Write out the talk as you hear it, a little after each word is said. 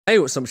Hey,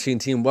 what's up, Machine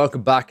Team?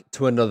 Welcome back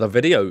to another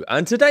video.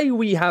 And today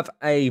we have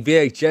a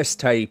VHS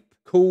tape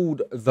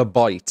called The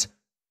Bite.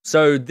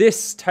 So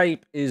this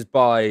tape is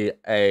by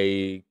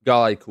a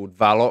guy called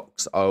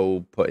Valox.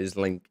 I'll put his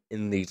link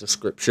in the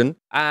description.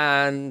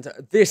 And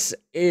this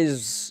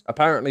is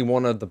apparently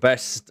one of the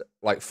best,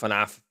 like,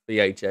 FNAF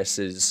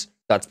VHSs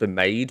that's been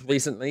made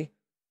recently.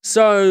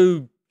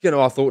 So, you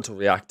know, I thought to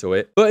react to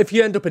it. But if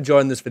you end up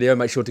enjoying this video,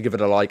 make sure to give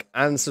it a like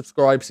and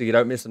subscribe so you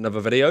don't miss another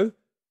video.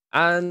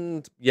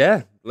 And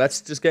yeah,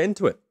 let's just get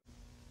into it.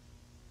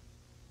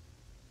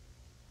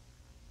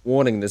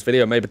 Warning, this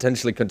video may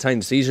potentially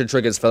contain seizure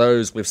triggers for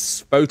those with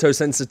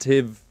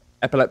photosensitive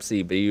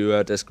epilepsy.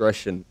 Viewer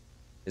discretion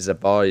is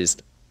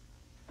advised.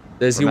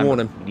 There's your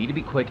warning. We need to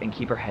be quick and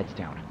keep our heads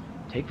down.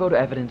 Take photo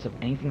evidence of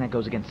anything that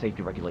goes against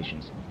safety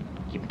regulations.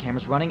 Keep the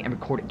cameras running and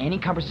record any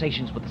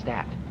conversations with the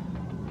staff.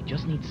 We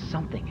just need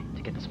something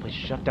to get this place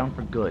shut down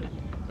for good.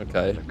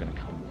 Okay. They're gonna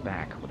come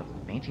back with a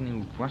fancy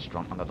new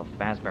restaurant under the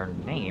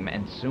Fazbear name,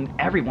 and soon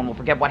everyone will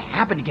forget what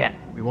happened again.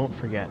 We won't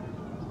forget.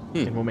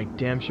 And we'll make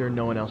damn sure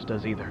no one else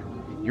does either.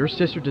 Your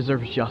sister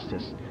deserves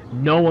justice.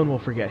 No one will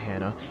forget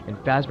Hannah, and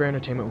Fazbear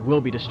Entertainment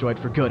will be destroyed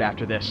for good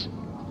after this.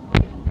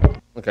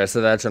 Okay, so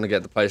they're trying to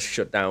get the place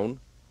shut down.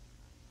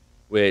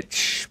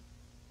 Which,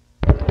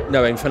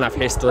 knowing FNAF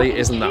history,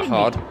 isn't that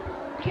hard.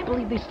 I can't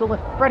believe they still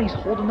let Freddy's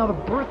hold another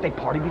birthday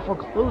party before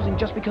closing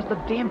just because the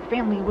damn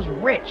family was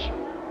rich.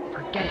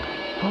 Forget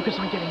it. Focus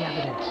on getting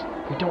evidence.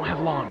 We don't have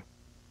long.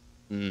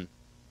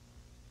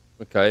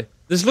 Okay.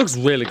 This looks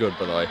really good,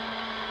 by the way.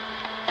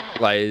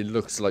 Like, it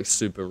looks like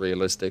super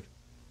realistic.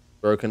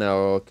 Broken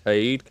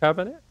arcade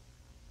cabinet?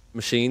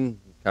 Machine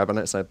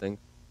cabinet, same thing.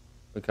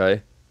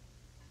 Okay.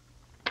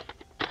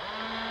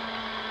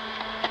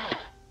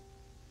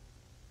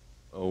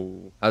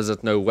 Oh,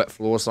 hazard no wet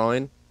floor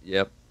sign?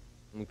 Yep.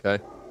 Okay.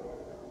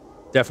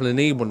 Definitely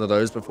need one of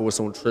those before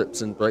someone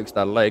trips and breaks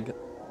their leg.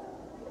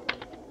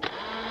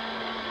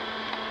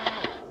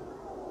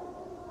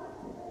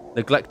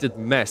 Neglected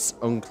mess,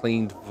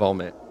 uncleaned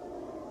vomit.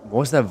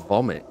 What's that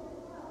vomit?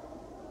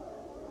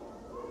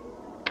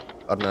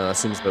 I don't know, that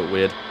seems a bit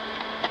weird.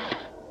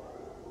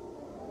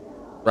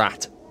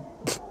 Rat.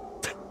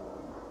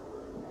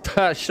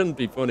 That shouldn't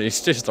be funny,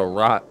 it's just a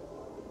rat.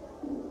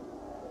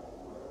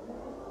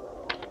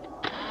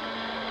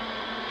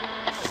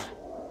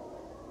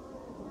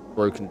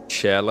 Broken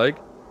chair leg.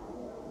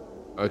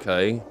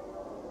 Okay.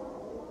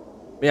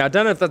 Yeah, I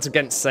don't know if that's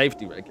against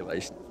safety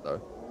regulations,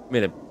 though. I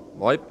mean, it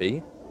might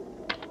be.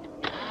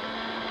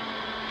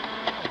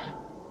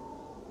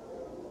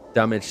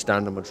 Damaged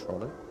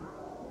animatronic.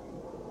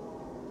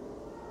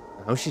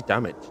 How's she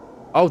damaged?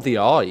 Oh, the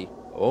eye.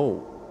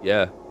 Oh,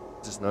 yeah.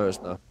 Just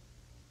noticed that.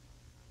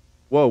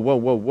 Whoa, whoa,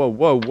 whoa, whoa,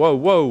 whoa, whoa,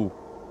 whoa.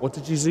 What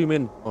did you zoom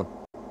in on?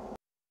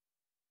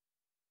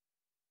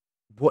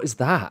 What is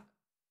that?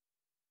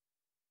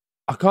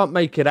 I can't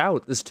make it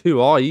out. There's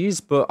two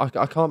eyes, but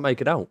I can't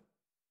make it out.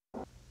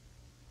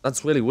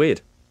 That's really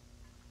weird.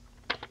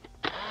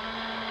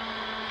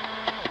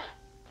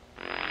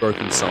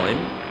 Broken sign.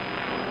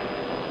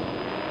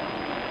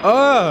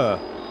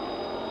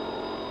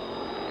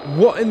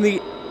 What in the...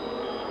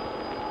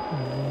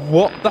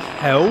 What the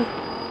hell?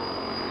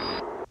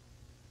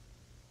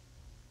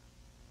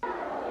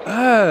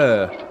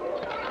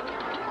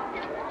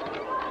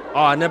 Oh,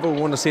 I never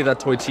want to see that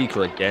toy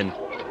Chica again.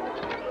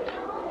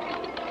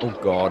 Oh,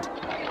 God.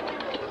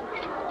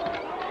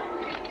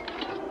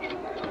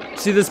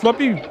 See, this might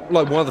be,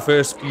 like, one of the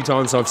first few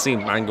times I've seen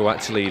Mango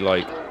actually,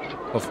 like,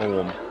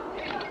 perform.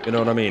 You know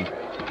what I mean?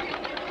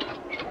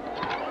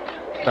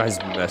 That is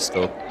messed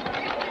up.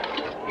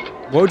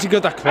 Why would you go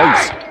that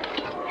close? Hey!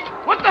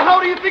 What the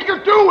hell do you think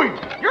you're doing?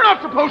 You're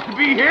not supposed to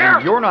be here!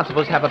 And you're not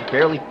supposed to have a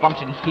barely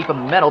functioning heap of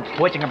metal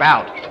twitching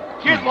about.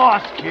 Get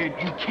lost, kid.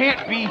 You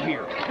can't be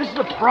here. This is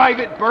a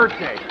private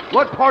birthday.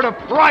 What part of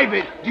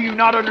private do you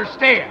not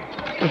understand?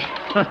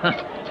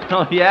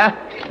 Oh, yeah?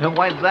 And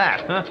why's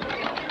that, huh?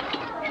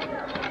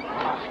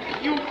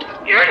 You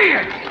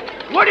idiot!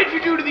 What did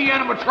you do to the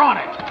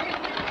animatronic?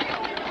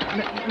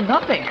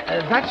 Nothing.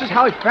 That's just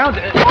how I found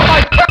it. Oh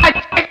my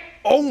God!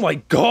 Oh my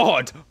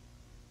God!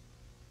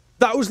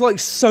 That was like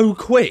so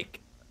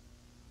quick.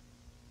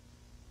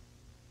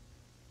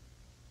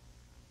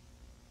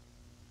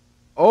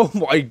 Oh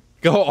my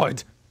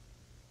God.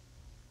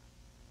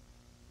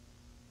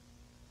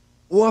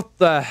 What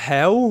the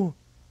hell?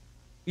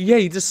 Yeah,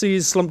 you just see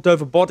his slumped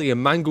over body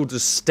and Mangle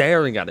just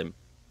staring at him.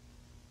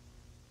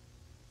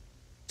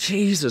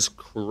 Jesus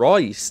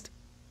Christ.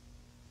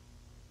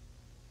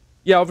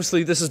 Yeah,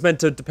 obviously this is meant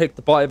to depict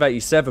the Bite of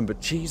 87,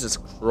 but Jesus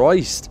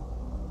Christ.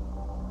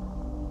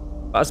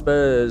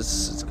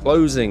 Fazbear's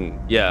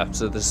closing. Yeah,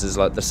 so this is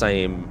like the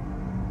same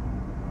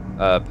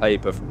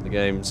paper from the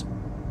games.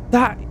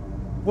 That...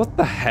 What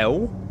the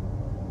hell?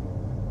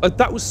 Like,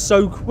 that was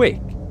so quick.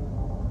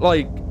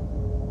 Like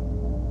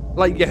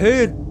you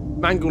heard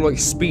Mangle, like,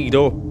 speed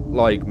up,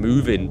 like,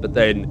 moving, but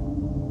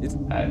then... It's...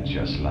 And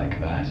just like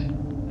that,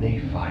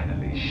 they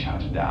finally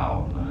shut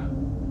down.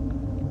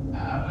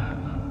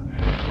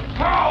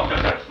 How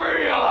does it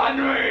feel,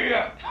 Henry?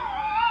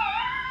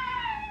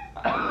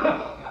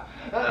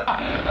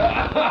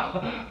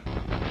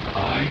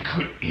 I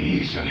could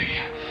easily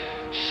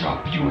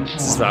chop you into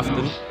one of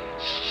those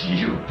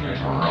stupid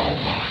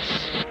robots.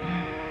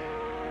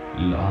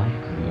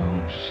 Like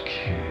those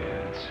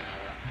kids.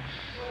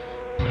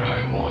 But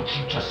I want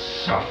you to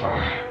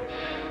suffer.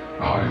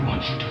 I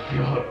want you to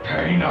feel the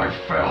pain I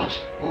felt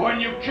when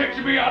you kicked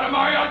me out of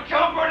my own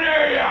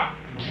company!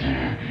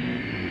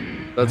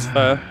 That's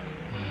fair.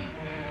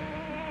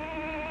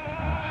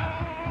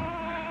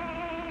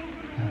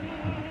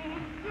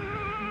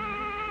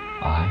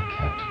 I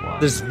kept one.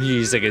 This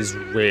music is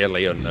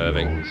really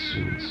unnerving. Old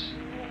suits,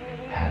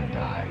 and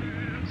I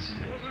used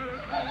it.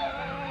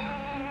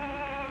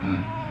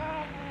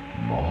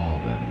 More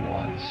than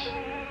once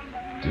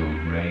to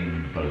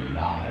rain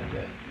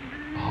blood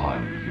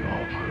on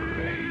your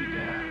parade.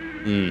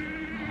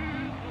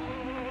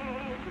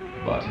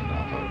 But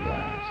enough of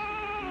that.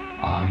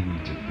 I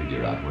need to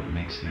figure out what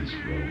makes these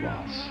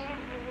robots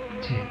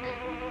tick.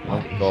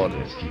 What is it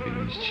that's keeping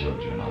these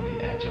children on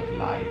the edge of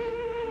life,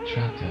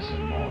 trapped as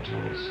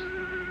immortals,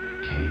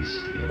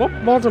 cased in What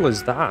model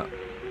is that?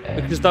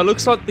 Because that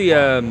looks like the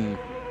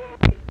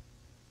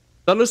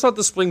that looks like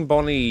the Spring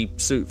Bonnie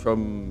suit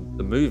from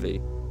the movie,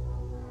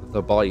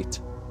 The Bite.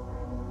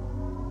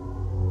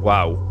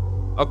 Wow.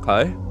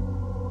 Okay.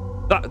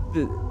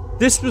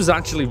 This was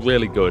actually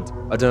really good.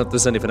 I don't know if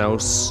there's anything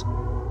else.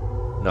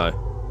 No.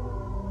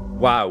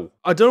 Wow.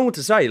 I don't know what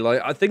to say.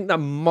 Like, I think that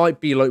might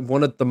be like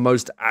one of the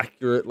most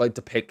accurate like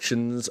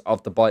depictions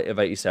of the Bite of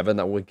 87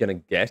 that we're gonna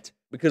get.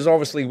 Because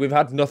obviously we've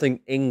had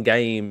nothing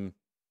in-game,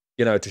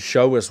 you know, to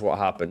show us what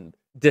happened.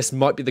 This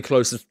might be the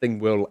closest thing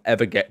we'll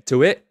ever get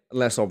to it.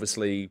 Unless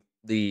obviously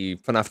the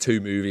FNAF 2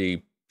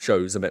 movie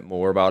shows a bit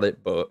more about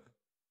it, but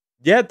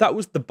yeah, that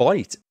was The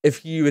Bite.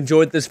 If you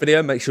enjoyed this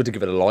video, make sure to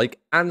give it a like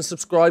and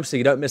subscribe so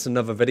you don't miss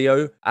another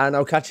video. And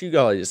I'll catch you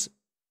guys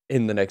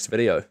in the next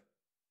video.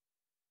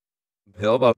 Bye.